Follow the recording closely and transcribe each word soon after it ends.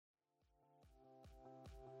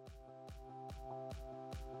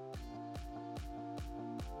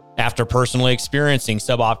After personally experiencing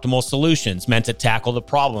suboptimal solutions meant to tackle the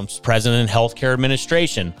problems present in healthcare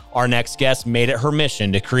administration, our next guest made it her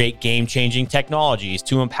mission to create game-changing technologies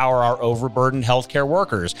to empower our overburdened healthcare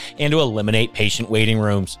workers and to eliminate patient waiting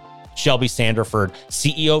rooms. Shelby Sanderford,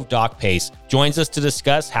 CEO of DocPace, joins us to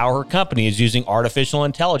discuss how her company is using artificial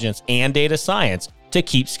intelligence and data science to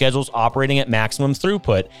keep schedules operating at maximum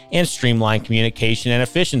throughput and streamline communication and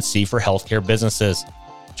efficiency for healthcare businesses.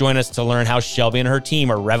 Join us to learn how Shelby and her team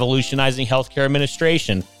are revolutionizing healthcare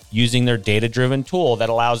administration using their data-driven tool that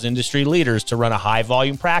allows industry leaders to run a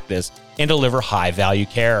high-volume practice and deliver high-value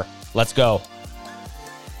care. Let's go.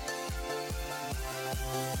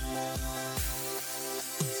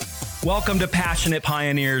 Welcome to Passionate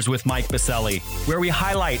Pioneers with Mike Biselli, where we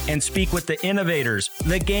highlight and speak with the innovators,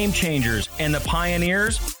 the game changers, and the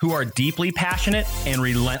pioneers who are deeply passionate and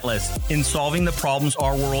relentless in solving the problems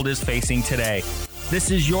our world is facing today. This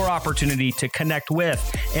is your opportunity to connect with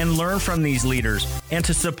and learn from these leaders and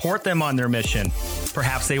to support them on their mission.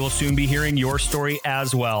 Perhaps they will soon be hearing your story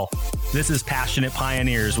as well. This is Passionate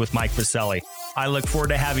Pioneers with Mike Biselli. I look forward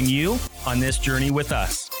to having you on this journey with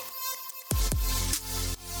us.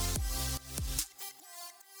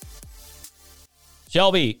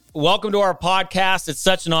 Shelby, welcome to our podcast. It's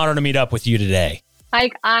such an honor to meet up with you today.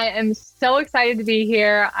 Mike, I am so excited to be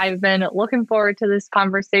here. I've been looking forward to this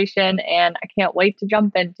conversation and I can't wait to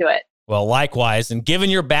jump into it. Well, likewise, and given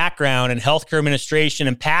your background in healthcare administration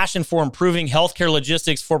and passion for improving healthcare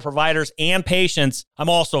logistics for providers and patients, I'm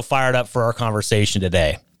also fired up for our conversation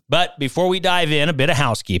today. But before we dive in, a bit of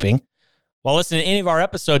housekeeping. While listening to any of our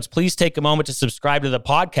episodes, please take a moment to subscribe to the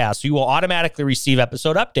podcast so you will automatically receive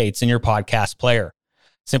episode updates in your podcast player.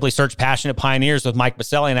 Simply search Passionate Pioneers with Mike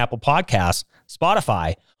Biselli on Apple Podcasts,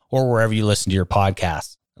 Spotify, or wherever you listen to your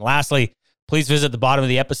podcasts. And lastly, please visit the bottom of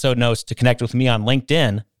the episode notes to connect with me on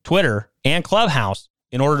LinkedIn, Twitter, and Clubhouse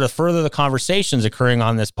in order to further the conversations occurring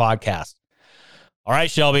on this podcast. All right,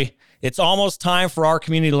 Shelby, it's almost time for our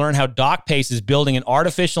community to learn how DocPace is building an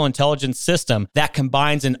artificial intelligence system that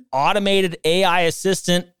combines an automated AI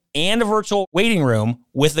assistant and a virtual waiting room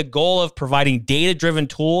with the goal of providing data-driven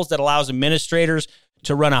tools that allows administrators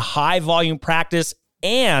to run a high-volume practice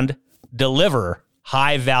and deliver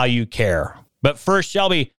high-value care. But first,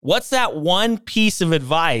 Shelby, what's that one piece of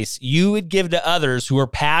advice you would give to others who are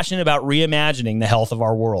passionate about reimagining the health of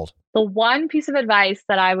our world? The one piece of advice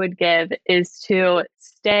that I would give is to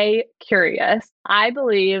stay curious. I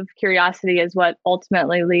believe curiosity is what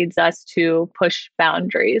ultimately leads us to push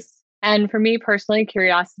boundaries. And for me personally,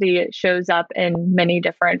 curiosity shows up in many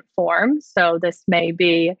different forms. So this may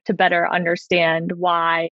be to better understand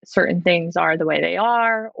why certain things are the way they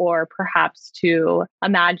are, or perhaps to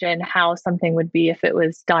imagine how something would be if it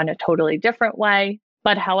was done a totally different way.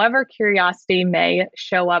 But however curiosity may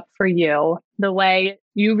show up for you, the way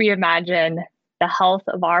you reimagine the health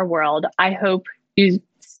of our world, I hope you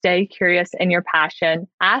stay curious in your passion,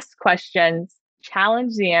 ask questions,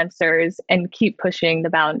 challenge the answers, and keep pushing the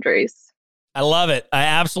boundaries. I love it. I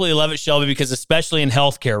absolutely love it, Shelby, because especially in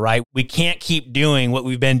healthcare, right? We can't keep doing what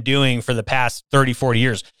we've been doing for the past 30, 40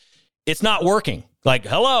 years. It's not working. Like,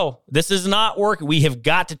 hello, this is not working. We have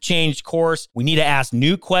got to change course. We need to ask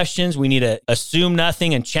new questions. We need to assume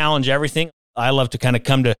nothing and challenge everything. I love to kind of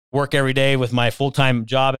come to work every day with my full-time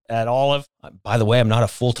job at Olive. By the way, I'm not a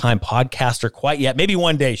full-time podcaster quite yet. Maybe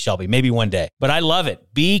one day, Shelby, maybe one day. But I love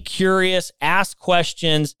it. Be curious, ask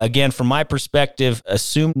questions. Again, from my perspective,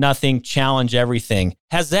 assume nothing, challenge everything.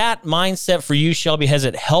 Has that mindset for you, Shelby, has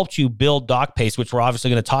it helped you build DocPace, which we're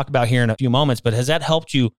obviously going to talk about here in a few moments, but has that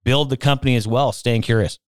helped you build the company as well, staying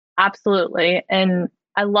curious? Absolutely. And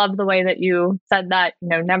I love the way that you said that,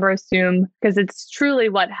 never assume, because it's truly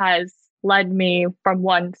what has led me from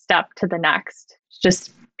one step to the next.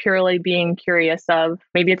 Just purely being curious of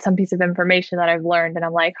maybe it's some piece of information that I've learned and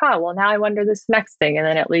I'm like, well, now I wonder this next thing. And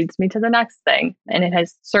then it leads me to the next thing. And it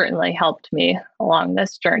has certainly helped me along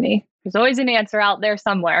this journey. There's always an answer out there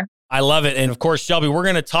somewhere. I love it. And of course, Shelby, we're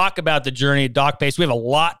going to talk about the journey at DocPace. We have a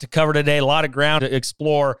lot to cover today, a lot of ground to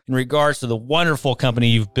explore in regards to the wonderful company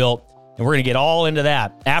you've built. And we're going to get all into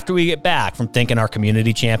that after we get back from thanking our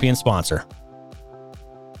community champion sponsor.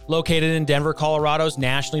 Located in Denver, Colorado's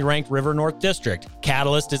nationally ranked River North District,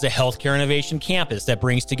 Catalyst is a healthcare innovation campus that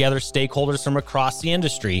brings together stakeholders from across the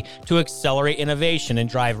industry to accelerate innovation and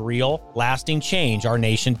drive real, lasting change our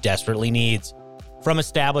nation desperately needs. From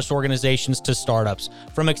established organizations to startups,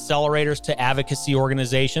 from accelerators to advocacy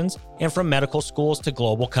organizations, and from medical schools to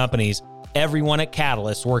global companies, everyone at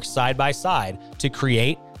Catalyst works side by side to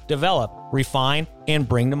create, develop, refine, and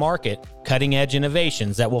bring to market cutting-edge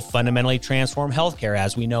innovations that will fundamentally transform healthcare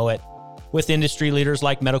as we know it. With industry leaders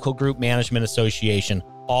like Medical Group Management Association,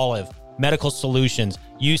 Olive, Medical Solutions,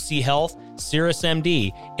 UC Health, Cirrus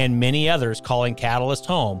MD, and many others calling Catalyst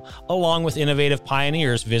home, along with innovative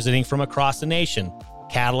pioneers visiting from across the nation.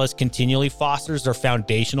 Catalyst continually fosters their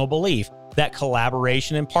foundational belief that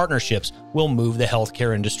collaboration and partnerships will move the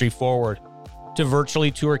healthcare industry forward. To virtually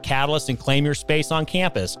tour Catalyst and claim your space on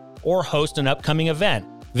campus or host an upcoming event,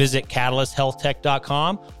 visit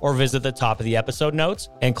catalysthealthtech.com or visit the top of the episode notes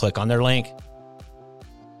and click on their link.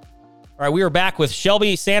 All right, we are back with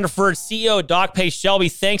Shelby Sandiford, CEO of DocPay. Shelby,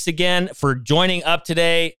 thanks again for joining up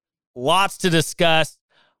today. Lots to discuss.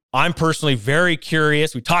 I'm personally very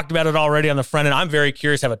curious. We talked about it already on the front end. I'm very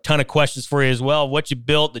curious. I have a ton of questions for you as well. What you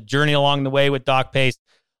built, the journey along the way with DocPay.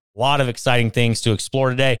 A lot of exciting things to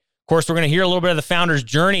explore today. Of course, we're going to hear a little bit of the founder's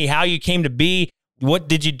journey, how you came to be, what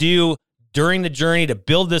did you do during the journey to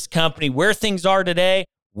build this company, where things are today,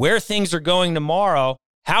 where things are going tomorrow,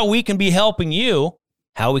 how we can be helping you,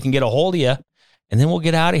 how we can get a hold of you, and then we'll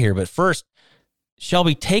get out of here. But first,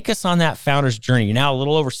 Shelby, take us on that founder's journey. You're now a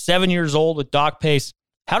little over 7 years old with DocPay.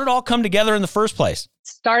 How did it all come together in the first place?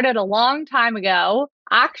 Started a long time ago,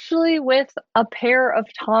 actually with a pair of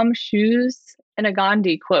Tom's shoes and a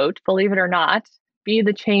Gandhi quote, believe it or not, be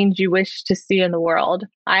the change you wish to see in the world.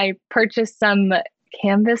 I purchased some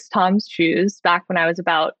canvas Tom's shoes back when I was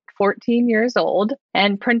about 14 years old,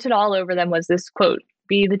 and printed all over them was this quote,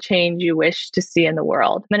 be the change you wish to see in the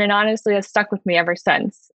world. And it honestly has stuck with me ever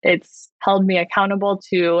since. It's held me accountable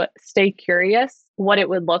to stay curious what it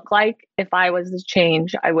would look like if I was the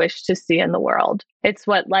change I wish to see in the world. It's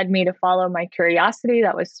what led me to follow my curiosity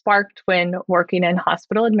that was sparked when working in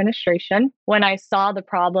hospital administration. When I saw the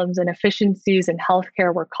problems and inefficiencies in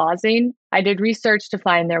healthcare were causing, I did research to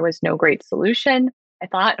find there was no great solution. I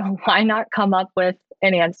thought, why not come up with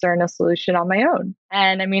an answer and a solution on my own?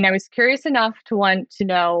 And I was curious enough to want to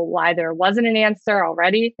know why there wasn't an answer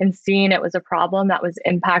already, and seeing it was a problem that was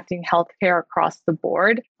impacting healthcare across the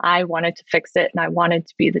board. I wanted to fix it and I wanted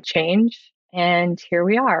to be the change. And here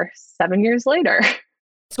we are 7 years later.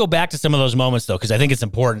 Let's go back to some of those moments though, because I think it's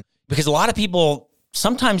important, because a lot of people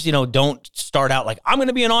sometimes, don't start out like, I'm going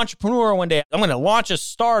to be an entrepreneur one day. I'm going to launch a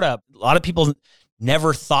startup. A lot of people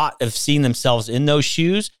never thought of seeing themselves in those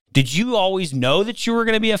shoes. Did you always know that you were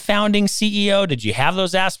going to be a founding CEO? Did you have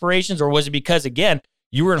those aspirations? Or was it because, again,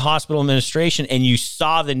 you were in hospital administration and you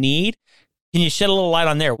saw the need? Can you shed a little light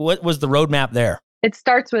on there? What was the roadmap there? It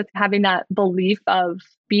starts with having that belief of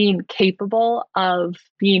being capable of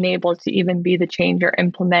being able to even be the change or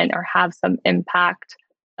implement or have some impact.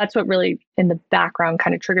 That's what really in the background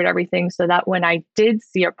kind of triggered everything, so that when I did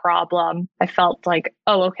see a problem, I felt like,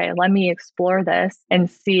 oh, okay, let me explore this and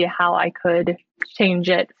see how I could change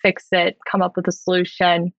it, fix it, come up with a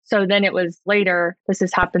solution. So then it was later, this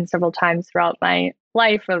has happened several times throughout my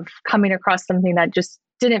life, of coming across something that just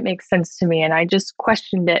didn't make sense to me. And I just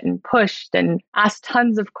questioned it and pushed and asked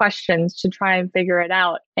tons of questions to try and figure it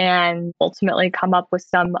out, and ultimately come up with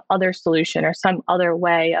some other solution or some other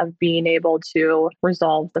way of being able to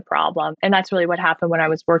resolve the problem. And that's really what happened when I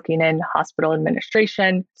was working in hospital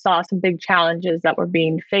administration, saw some big challenges that were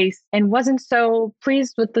being faced and wasn't so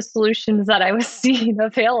pleased with the solutions that I was seeing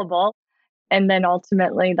available. And then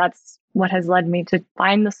ultimately, that's what has led me to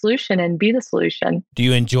find the solution and be the solution. Do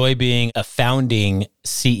you enjoy being a founding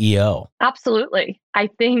CEO? Absolutely. I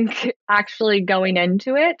think actually going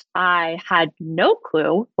into it, I had no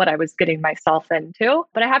clue what I was getting myself into.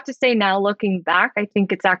 But I have to say now, looking back, I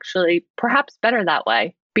think it's actually perhaps better that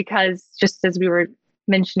way, because just as we were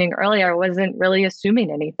mentioning earlier, I wasn't really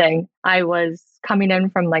assuming anything. I was coming in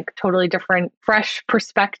from like totally different, fresh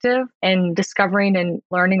perspective and discovering and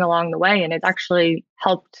learning along the way. And it's actually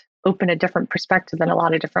helped open a different perspective in a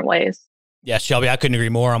lot of different ways. Yeah, Shelby, I couldn't agree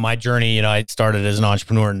more on my journey. I started as an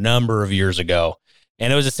entrepreneur a number of years ago,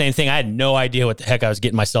 and it was the same thing. I had no idea what the heck I was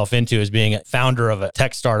getting myself into as being a founder of a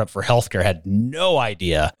tech startup for healthcare. I had no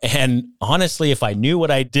idea. And honestly, if I knew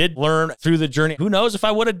what I did learn through the journey, who knows if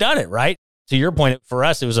I would have done it, right? To your point, for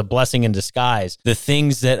us, it was a blessing in disguise. The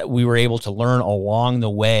things that we were able to learn along the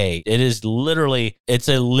way, it's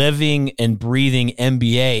a living and breathing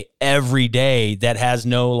MBA every day that has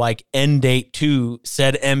no end date to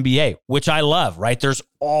said MBA, which I love, right? There's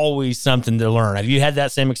always something to learn. Have you had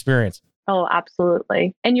that same experience? Oh,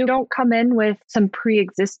 absolutely. And you don't come in with some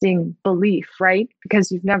pre-existing belief, right? Because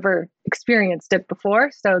you've never experienced it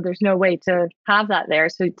before. So there's no way to have that there.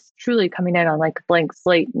 So it's truly coming in on a blank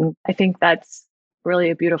slate. And I think that's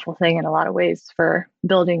really a beautiful thing in a lot of ways for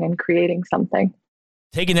building and creating something.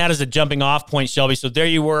 Taking that as a jumping off point, Shelby. So there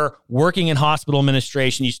you were working in hospital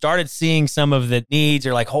administration. You started seeing some of the needs.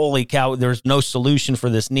 You're like, holy cow, there's no solution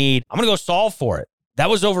for this need. I'm going to go solve for it. That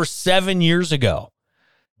was over 7 years ago.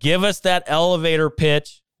 Give us that elevator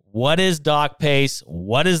pitch. What is DocPace?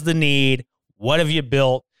 What is the need? What have you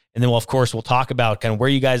built? And then, of course, we'll talk about kind of where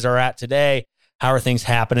you guys are at today. How are things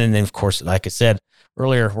happening? And then, of course, like I said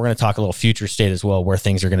earlier, we're going to talk a little future state as well, where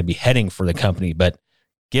things are going to be heading for the company. But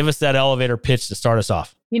give us that elevator pitch to start us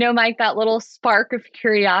off. Mike, that little spark of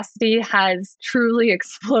curiosity has truly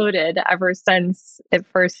exploded ever since it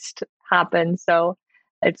first happened. So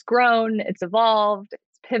it's grown, it's evolved,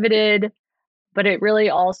 it's pivoted, but it really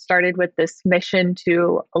all started with this mission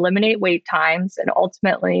to eliminate wait times and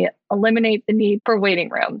ultimately eliminate the need for waiting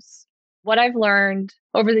rooms. What I've learned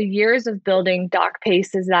over the years of building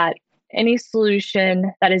DocPace is that any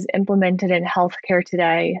solution that is implemented in healthcare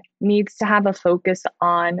today needs to have a focus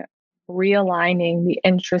on realigning the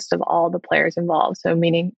interests of all the players involved. So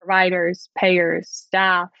meaning providers, payers,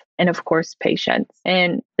 staff, and of course, patients.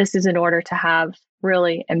 And this is in order to have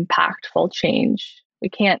really impactful change. We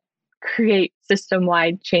can't create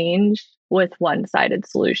system-wide change with one-sided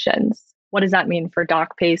solutions. What does that mean for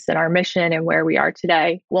DocPace and our mission and where we are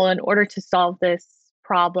today? Well, in order to solve this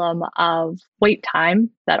problem of wait time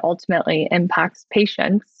that ultimately impacts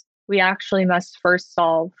patients, we actually must first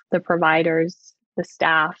solve the providers, the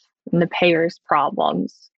staff, and the payers'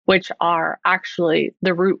 problems, which are actually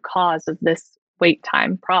the root cause of this wait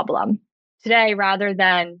time problem. Today, rather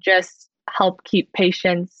than just help keep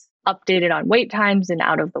patients updated on wait times and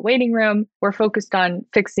out of the waiting room, we're focused on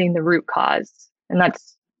fixing the root cause. And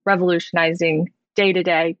that's revolutionizing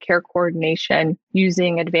day-to-day care coordination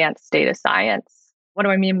using advanced data science. What do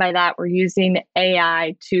I mean by that? We're using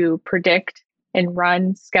AI to predict and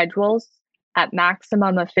run schedules at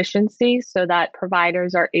maximum efficiency so that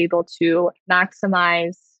providers are able to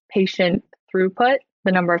maximize patient throughput,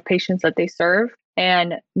 the number of patients that they serve,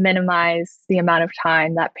 and minimize the amount of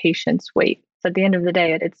time that patients wait. So at the end of the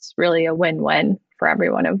day, it's really a win-win for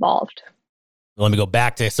everyone involved. Let me go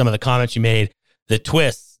back to some of the comments you made, the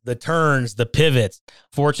twists, the turns, the pivots.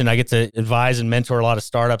 Fortunate, I get to advise and mentor a lot of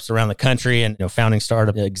startups around the country and founding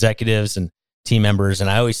startup executives and team members.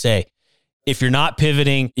 And I always say, if you're not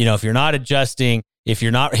pivoting, if you're not adjusting, if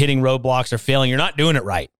you're not hitting roadblocks or failing, you're not doing it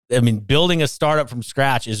right. I mean, building a startup from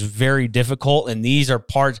scratch is very difficult. And these are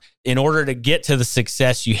parts, in order to get to the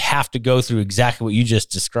success, you have to go through exactly what you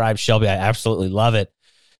just described, Shelby. I absolutely love it.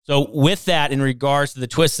 So with that, in regards to the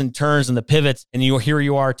twists and turns and the pivots, and here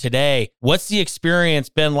you are today, what's the experience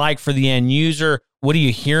been like for the end user? What are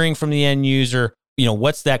you hearing from the end user?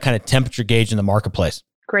 What's that kind of temperature gauge in the marketplace?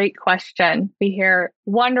 Great question. We hear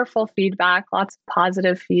wonderful feedback, lots of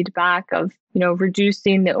positive feedback of,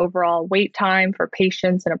 reducing the overall wait time for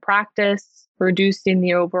patients in a practice, reducing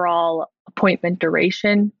the overall appointment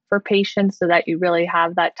duration for patients so that you really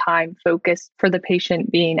have that time focused for the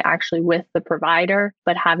patient being actually with the provider,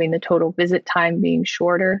 but having the total visit time being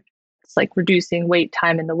shorter. It's like reducing wait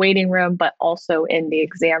time in the waiting room, but also in the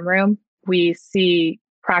exam room. We see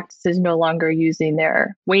practices no longer using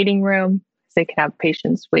their waiting room. They can have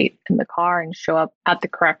patients wait in the car and show up at the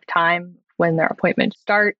correct time when their appointments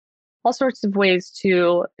start. All sorts of ways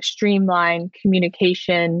to streamline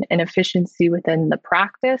communication and efficiency within the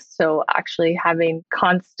practice. So actually having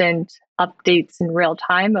constant updates in real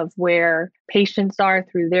time of where patients are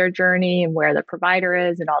through their journey and where the provider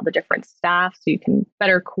is and all the different staff, so you can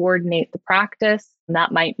better coordinate the practice. And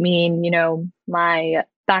that might mean, my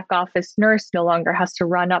back office nurse no longer has to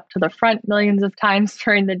run up to the front millions of times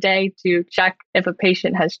during the day to check if a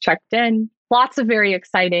patient has checked in. Lots of very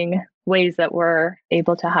exciting ways that we're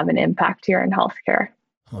able to have an impact here in healthcare.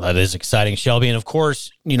 Well, that is exciting, Shelby. And of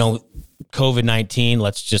course, COVID-19,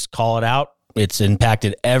 let's just call it out. It's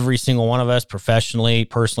impacted every single one of us professionally,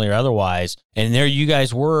 personally, or otherwise. And there you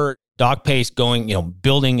guys were, DocPace going,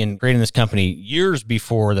 building and creating this company years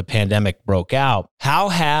before the pandemic broke out. How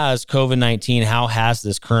has COVID-19, how has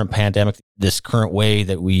this current pandemic, this current way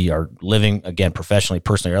that we are living, again, professionally,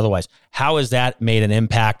 personally, or otherwise, how has that made an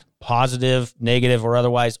impact, positive, negative, or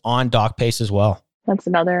otherwise, on DocPace as well? That's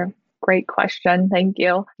another great question. Thank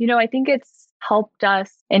you. I think it's helped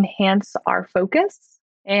us enhance our focus.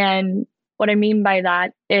 And what I mean by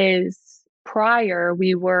that is prior,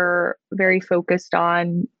 we were very focused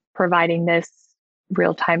on providing this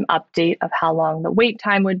real-time update of how long the wait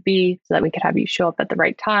time would be so that we could have you show up at the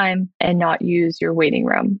right time and not use your waiting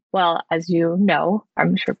room. Well, as you know,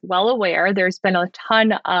 I'm sure well aware, there's been a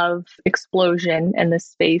ton of explosion in the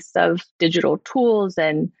space of digital tools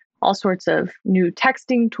and all sorts of new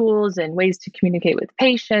texting tools and ways to communicate with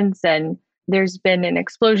patients. And there's been an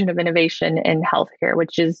explosion of innovation in healthcare,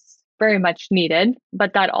 which is very much needed.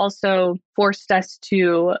 But that also forced us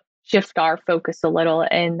to shift our focus a little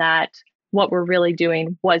in that what we're really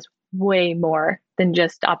doing was way more than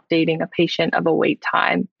just updating a patient of a wait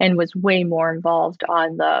time and was way more involved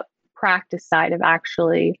on the practice side of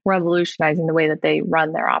actually revolutionizing the way that they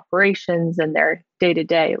run their operations and their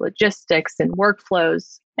day-to-day logistics and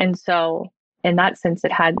workflows. And so in that sense,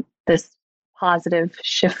 it had this positive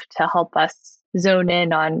shift to help us zone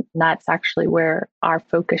in on that's actually where our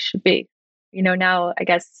focus should be. Now I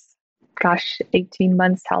guess, 18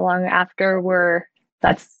 months, how long after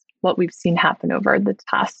that's what we've seen happen over the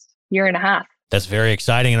past year and a half. That's very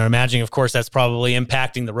exciting. And I'm imagining, of course, that's probably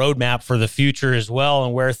impacting the roadmap for the future as well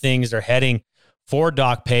and where things are heading for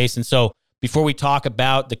DocPace. And so before we talk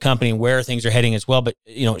about the company and where things are heading as well, but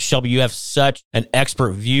Shelby, you have such an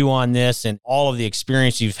expert view on this and all of the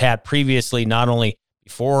experience you've had previously, not only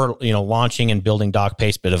before, launching and building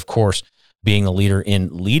DocPace, but of course, being a leader in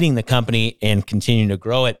leading the company and continuing to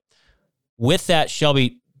grow it. With that,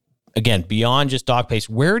 Shelby, again, beyond just DocPace,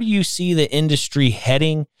 where do you see the industry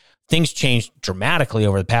heading? Things changed dramatically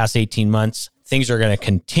over the past 18 months. Things are going to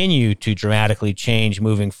continue to dramatically change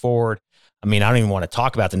moving forward. I mean, I don't even want to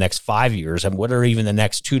talk about the next 5 years. And what are even the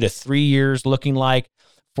next 2 to 3 years looking like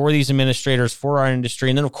for these administrators, for our industry?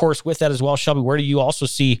 And then, of course, with that as well, Shelby, where do you also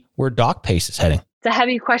see where DocPace is heading? It's a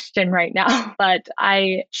heavy question right now, but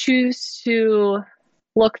I choose to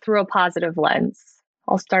look through a positive lens.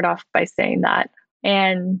 I'll start off by saying that.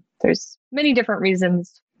 And there's many different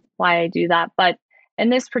reasons why I do that. But in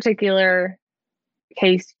this particular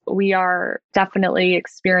case, we are definitely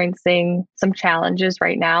experiencing some challenges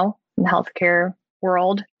right now in the healthcare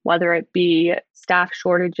world, whether it be staff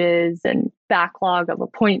shortages and backlog of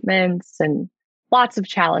appointments and lots of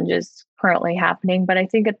challenges currently happening. But I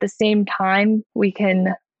think at the same time, we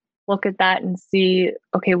can look at that and see,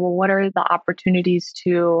 okay, well, what are the opportunities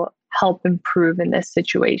to help improve in this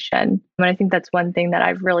situation? And I think that's one thing that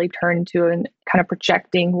I've really turned to and kind of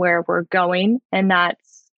projecting where we're going. And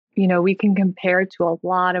that's, we can compare to a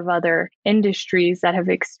lot of other industries that have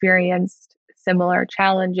experienced similar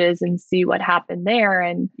challenges and see what happened there.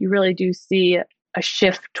 And you really do see a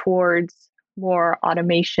shift towards more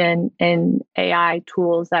automation and AI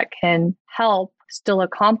tools that can help still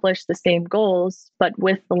accomplish the same goals, but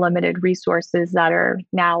with the limited resources that are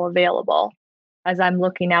now available. As I'm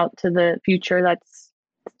looking out to the future, that's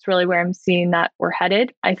really where I'm seeing that we're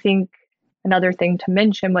headed. I think another thing to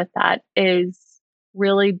mention with that is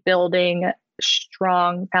really building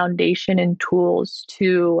strong foundation and tools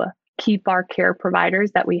to keep our care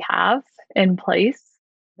providers that we have in place.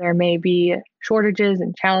 There may be shortages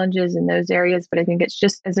and challenges in those areas, but I think it's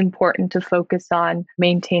just as important to focus on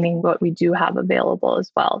maintaining what we do have available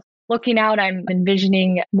as well. Looking out, I'm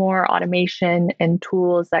envisioning more automation and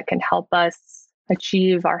tools that can help us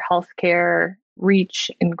achieve our healthcare reach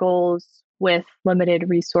and goals with limited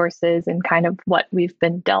resources and kind of what we've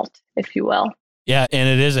been dealt, if you will. Yeah, and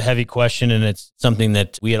it is a heavy question, and it's something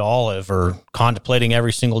that we at Olive are contemplating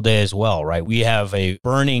every single day as well, right? We have a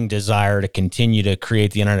burning desire to continue to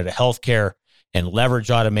create the internet of healthcare and leverage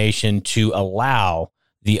automation to allow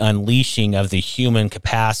the unleashing of the human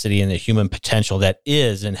capacity and the human potential that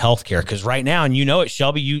is in healthcare. Because right now, and you know it,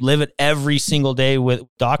 Shelby, you live it every single day with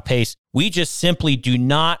DocPace, we just simply do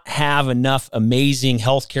not have enough amazing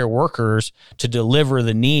healthcare workers to deliver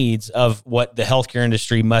the needs of what the healthcare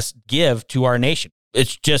industry must give to our nation.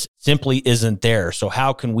 It just simply isn't there. So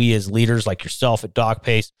how can we as leaders like yourself at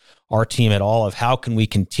DocPace, our team at Olive, how can we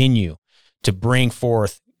continue to bring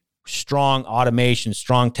forth strong automation,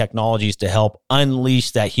 strong technologies to help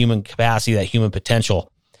unleash that human capacity, that human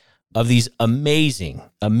potential of these amazing,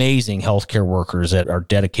 amazing healthcare workers that are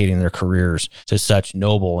dedicating their careers to such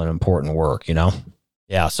noble and important work,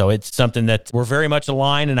 Yeah, so it's something that we're very much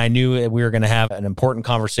aligned, and I knew we were going to have an important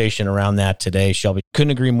conversation around that today, Shelby.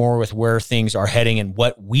 Couldn't agree more with where things are heading and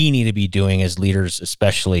what we need to be doing as leaders,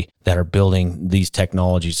 especially that are building these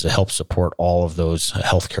technologies to help support all of those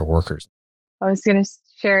healthcare workers. I was going to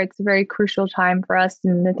share it's a very crucial time for us,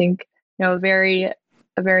 and I think a very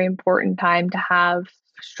important time to have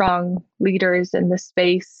strong leaders in the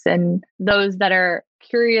space and those that are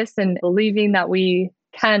curious and believing that we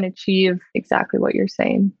can achieve exactly what you're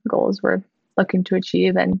saying, goals we're looking to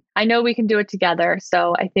achieve. And I know we can do it together.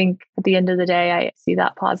 So I think at the end of the day, I see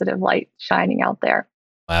that positive light shining out there.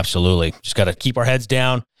 Absolutely. Just got to keep our heads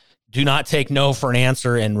down. Do not take no for an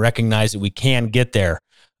answer and recognize that we can get there.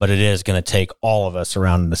 But it is going to take all of us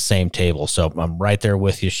around the same table. So I'm right there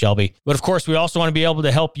with you, Shelby. But of course, we also want to be able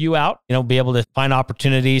to help you out, be able to find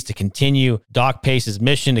opportunities to continue DocPace's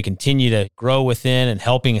mission, to continue to grow within and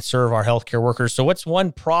helping and serve our healthcare workers. So what's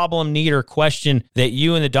one problem, need, or question that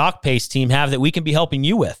you and the DocPace team have that we can be helping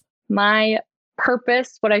you with? My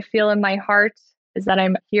purpose, what I feel in my heart, is that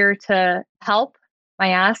I'm here to help. My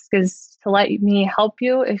ask is to let me help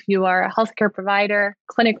you. If you are a healthcare provider,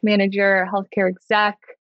 clinic manager, healthcare exec,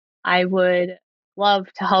 I would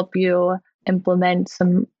love to help you implement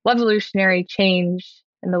some revolutionary change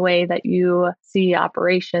in the way that you see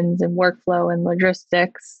operations and workflow and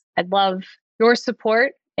logistics. I'd love your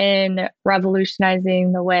support in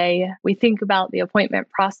revolutionizing the way we think about the appointment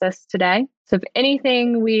process today. So if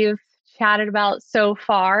anything we've chatted about so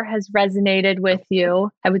far has resonated with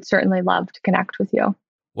you, I would certainly love to connect with you.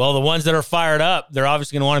 Well, the ones that are fired up, they're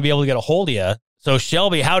obviously going to want to be able to get a hold of you. So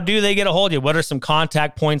Shelby, how do they get a hold of you? What are some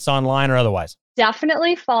contact points online or otherwise?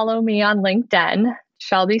 Definitely follow me on LinkedIn,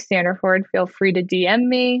 Shelby Sanderford. Feel free to DM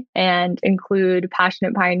me and include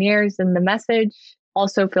Passionate Pioneers in the message.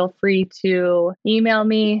 Also, feel free to email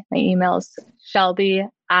me. My email is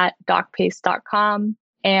shelby@docpace.com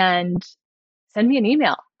and send me an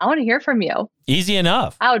email. I want to hear from you. Easy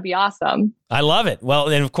enough. That would be awesome. I love it. Well,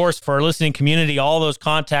 and of course, for our listening community, all those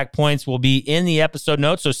contact points will be in the episode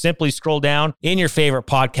notes. So simply scroll down in your favorite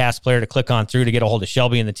podcast player to click on through to get a hold of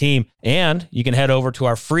Shelby and the team. And you can head over to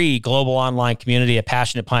our free global online community at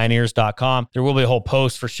passionatepioneers.com. There will be a whole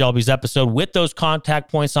post for Shelby's episode with those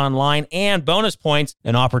contact points online and bonus points,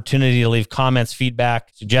 an opportunity to leave comments, feedback,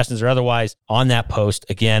 suggestions, or otherwise on that post.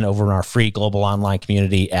 Again, over in our free global online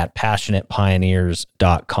community at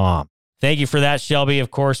passionatepioneers.com. Thank you for that, Shelby.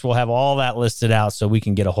 Of course, we'll have all that listed out so we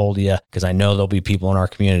can get a hold of you, because I know there'll be people in our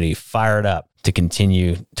community fired up to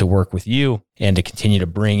continue to work with you and to continue to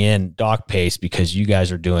bring in DocPace, because you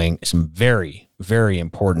guys are doing some very, very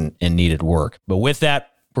important and needed work. But with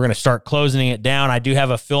that, we're going to start closing it down. I do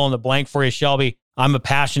have a fill in the blank for you, Shelby. I'm a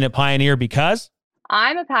passionate pioneer because?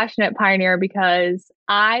 I'm a passionate pioneer because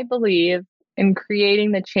I believe in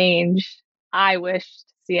creating the change I wish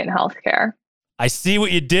to see in healthcare. I see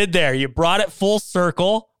what you did there. You brought it full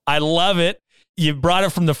circle. I love it. You brought it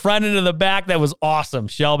from the front end to the back. That was awesome,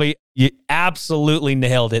 Shelby. You absolutely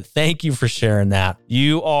nailed it. Thank you for sharing that.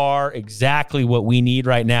 You are exactly what we need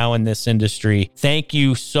right now in this industry. Thank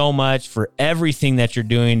you so much for everything that you're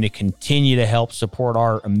doing to continue to help support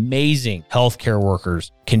our amazing healthcare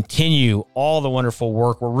workers. Continue all the wonderful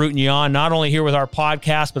work. We're rooting you on, not only here with our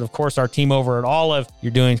podcast, but of course our team over at Olive.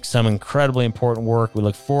 You're doing some incredibly important work. We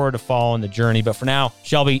look forward to following the journey. But for now,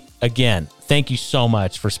 Shelby, again, thank you so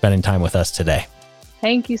much for spending time with us today.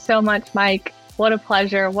 Thank you so much, Mike. What a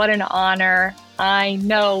pleasure. What an honor. I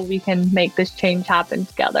know we can make this change happen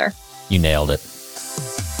together. You nailed it.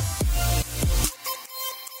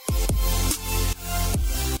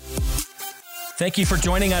 Thank you for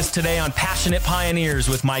joining us today on Passionate Pioneers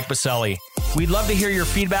with Mike Biselli. We'd love to hear your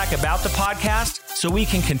feedback about the podcast so we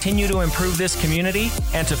can continue to improve this community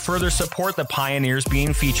and to further support the pioneers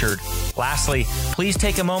being featured. Lastly, please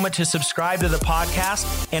take a moment to subscribe to the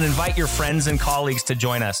podcast and invite your friends and colleagues to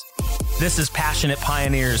join us. This is Passionate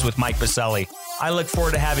Pioneers with Mike Biselli. I look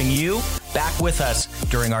forward to having you back with us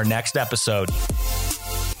during our next episode.